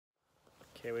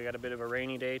Okay, we got a bit of a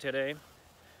rainy day today.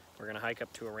 We're gonna hike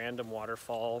up to a random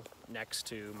waterfall next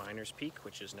to Miners Peak,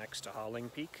 which is next to Hauling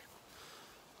Peak.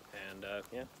 And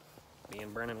yeah, me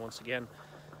and Brennan once again.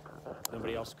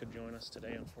 Nobody else could join us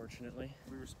today, unfortunately.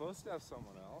 We were supposed to have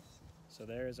someone else. So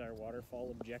there is our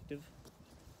waterfall objective.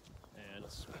 And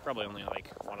it's probably only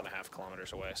like 1.5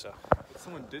 kilometers away, so. But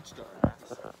someone ditched our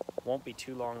ass. Won't be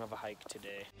too long of a hike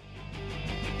today.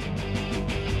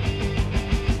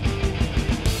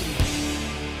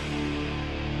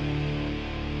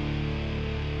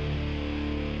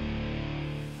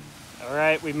 All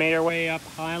right, we made our way up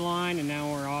Highline and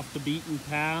now we're off the beaten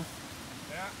path.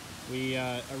 Yeah. We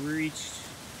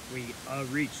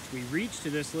reached to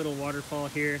this little waterfall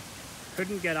here.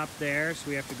 Couldn't get up there, so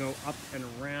we have to go up and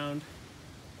around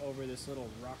over this little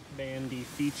rock bandy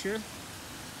feature.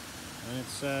 And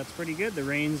it's pretty good. The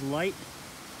rain's light,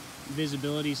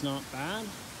 visibility's not bad,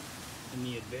 and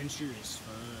the adventure is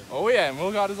fun. Oh yeah, and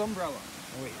Will got his umbrella.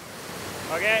 Oh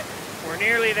yeah. Okay, we're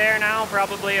nearly there now,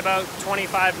 probably about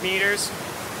 25 meters.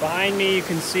 Behind me you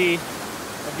can see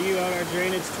a view out our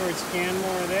drainage towards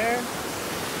Canmore there.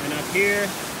 And up here,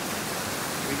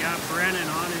 we got Brennan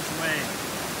on his way.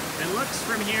 It looks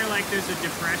from here like there's a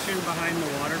depression behind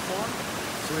the waterfall.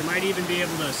 So we might even be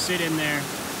able to sit in there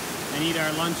and eat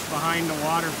our lunch behind the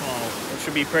waterfall, which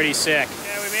would be pretty sick.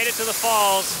 Yeah, we made it to the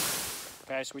falls.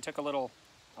 Okay, so we took a little,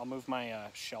 I'll move my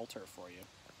shelter for you.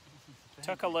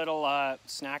 Took a little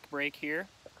snack break here.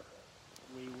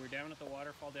 We were down at the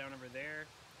waterfall down over there.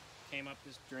 Came up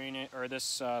this drain or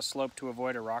this slope to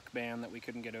avoid a rock band that we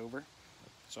couldn't get over.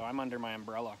 So I'm under my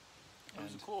umbrella. It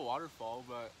was a cool waterfall,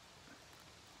 but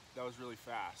that was really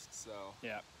fast. So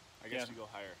yeah, I guess we go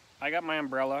higher. I got my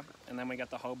umbrella, and then we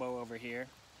got the hobo over here,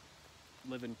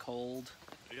 living cold.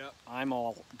 Yep. I'm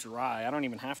all dry. I don't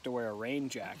even have to wear a rain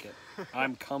jacket.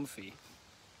 I'm comfy.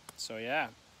 So yeah,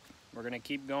 we're gonna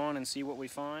keep going and see what we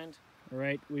find. All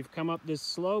right, we've come up this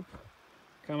slope,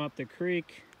 come up the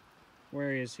creek.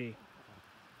 Where is he?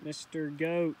 Mr.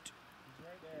 Goat. He's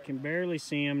right there. You can barely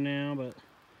see him now, but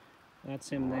that's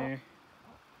him there.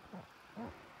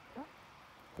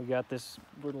 We got this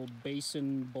little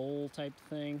basin bowl type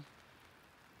thing.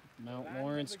 Mount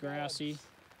Lawrence grassy.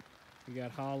 We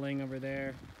got Hauling over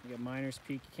there. We got Miners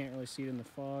Peak. You can't really see it in the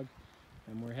fog.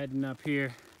 And we're heading up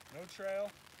here. No trail.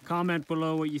 Comment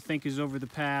below what you think is over the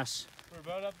pass. We're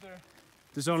about up there.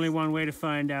 There's only one way to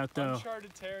find out, though.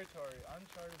 Uncharted territory.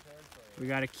 Uncharted territory. We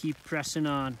got to keep pressing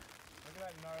on. Look at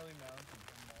that gnarly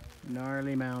mountain.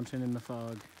 Gnarly mountain in the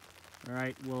fog. All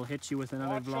right, we'll hit you with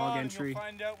another vlog entry. And you'll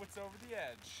find out what's over the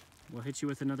edge. We'll hit you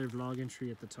with another vlog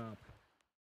entry at the top.